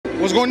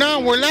What's going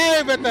on? We're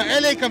live at the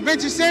LA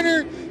Convention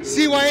Center,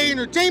 CYA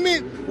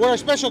Entertainment. We're our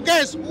special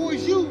guest. Who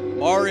is you?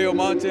 Mario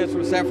Montes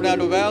from San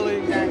Fernando Valley.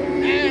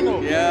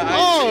 Yeah,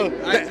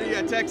 I see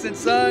a Texan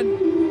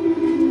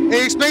son.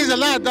 It explains a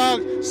lot,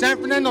 dog.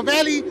 San Fernando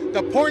Valley,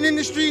 the porn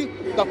industry,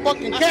 the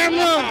fucking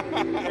camera.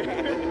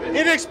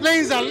 It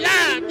explains a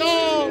lot,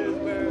 dog.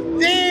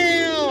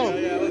 Damn.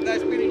 Yeah, well,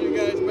 nice meeting you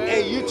guys, man.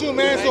 Hey, you too,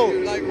 man.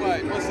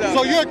 Likewise. What's up?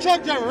 So you're a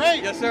truck driver,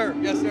 right? Yes, sir.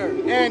 Yes, sir.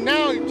 And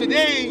now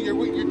today, your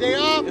day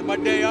off. It's my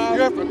day off.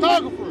 You're a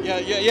photographer.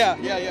 Yeah.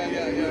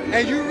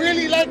 And you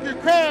really like your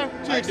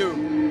craft. I do.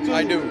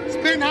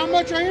 Spend how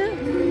much right here?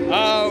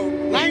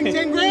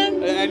 9-10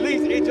 grand? At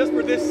least just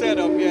for this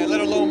setup, yeah.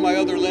 Let alone my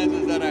other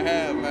lenses that I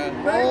have,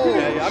 man. Oh.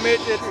 Yeah. I mean,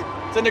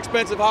 it's an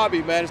expensive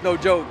hobby, man. It's no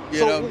joke.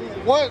 You know.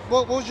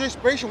 What was your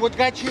inspiration? What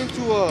got you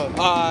into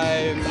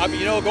I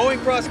mean, going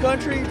cross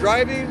country,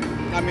 driving.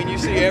 I mean, you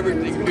see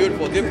everything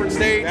beautiful, different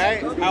states,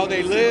 right, how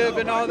they live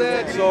and all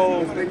that.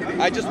 So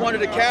I just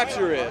wanted to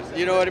capture it.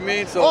 You know what I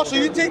mean? So so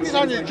you take this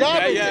on your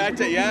job? Yeah.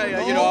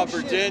 You know,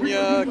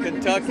 Virginia,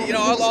 Kentucky, you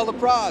know, all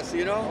across.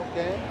 You know.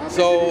 Okay.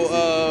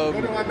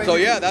 So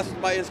yeah, that's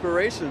my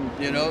inspiration.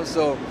 You know.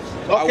 So.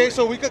 Okay,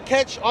 so we could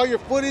catch all your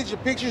footage, your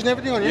pictures, and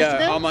everything on your Instagram?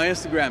 Yeah, on my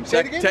Instagram.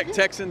 Say it again?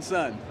 Texan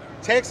son.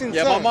 Texan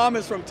son. Yeah, my mom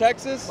is from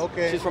Texas.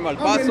 Okay. She's from El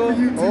Paso.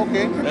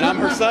 Okay. And I'm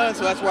her son,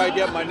 so that's where I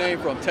get my name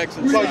from,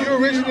 Texan son. So you're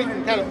originally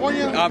from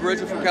California? I'm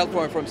originally from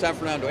California, from San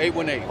Fernando,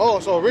 818. Oh,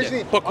 so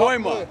originally... Yeah.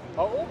 Pacoima.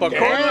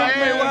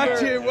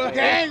 Pacoima.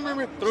 Gang,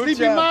 remember.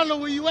 Sleepy Malo,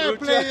 where you at,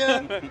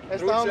 player?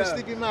 That's the homie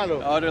Sleepy Malo.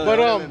 But,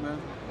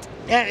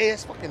 yeah,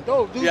 it's fucking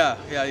dope, dude. Yeah.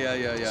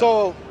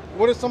 So...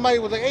 what if somebody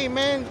was like, hey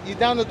man, you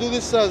down to do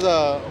this as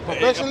a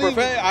professionally?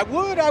 I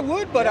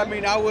would, but I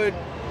mean, I would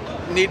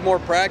need more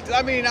practice.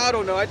 I mean, I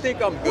don't know. I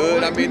think I'm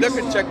good. I mean, they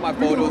can check my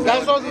photos.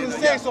 That's what I was going to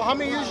say. So how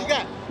many years you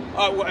got?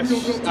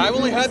 I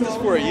only had this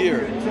for a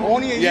year.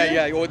 Only a year?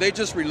 Yeah. Well, they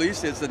just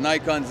released it. It's the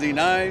Nikon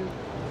Z9.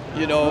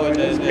 You know,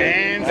 and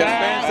Bands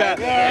out.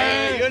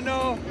 Yeah. You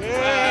know,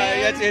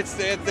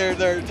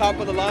 they're top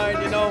of the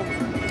line. You know,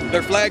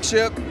 their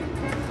flagship.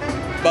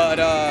 But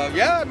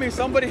yeah, I mean,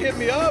 somebody hit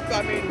me up.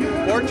 I mean,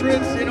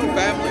 portraits, you know,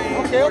 family.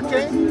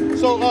 Okay.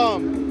 So,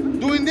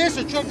 doing this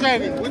or truck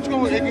driving? Which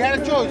one? If you had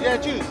a choice, you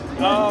had to choose.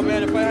 Oh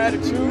man, if I had to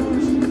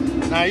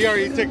choose, nah, you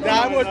already took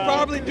that. I would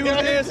probably do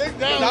this.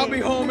 I'll be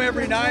home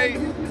every night.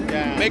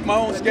 Yeah. Make my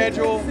own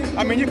schedule.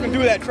 I mean, you can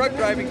do that truck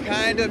driving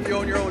kind of if you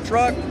own your own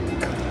truck.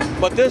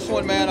 But this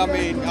one, man, I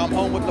mean, I'm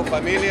home with the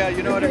familia.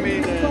 You know what I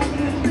mean?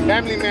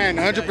 Family man,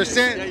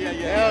 100%. Yeah.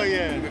 Hell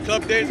yeah. The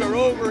club days are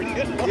over.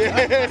 You know?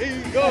 Yeah, there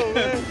you go,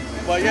 man.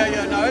 But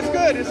yeah, no, it's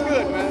good,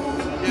 man.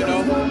 You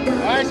know.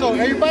 All right, so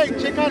everybody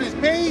check out his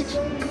page.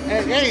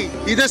 And hey,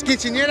 he does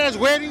quinceañeras,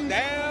 weddings,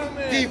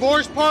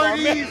 divorce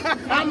parties.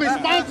 I'm his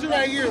sponsor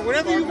right here.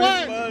 Whatever you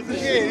want.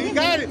 Yeah, he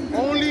got it.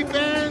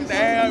 OnlyFans.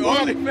 Damn,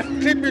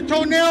 OnlyFans. Clip your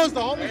toenails.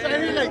 The homies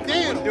right here like,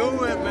 damn.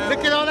 Do it, man.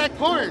 Look at all that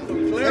corn.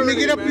 Let me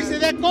get a piece of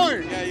that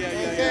corn.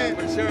 Yeah,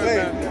 for sure,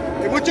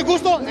 man. Hey, mucho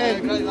gusto.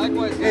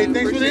 Likewise. Hey,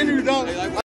 thanks for the interview, dog.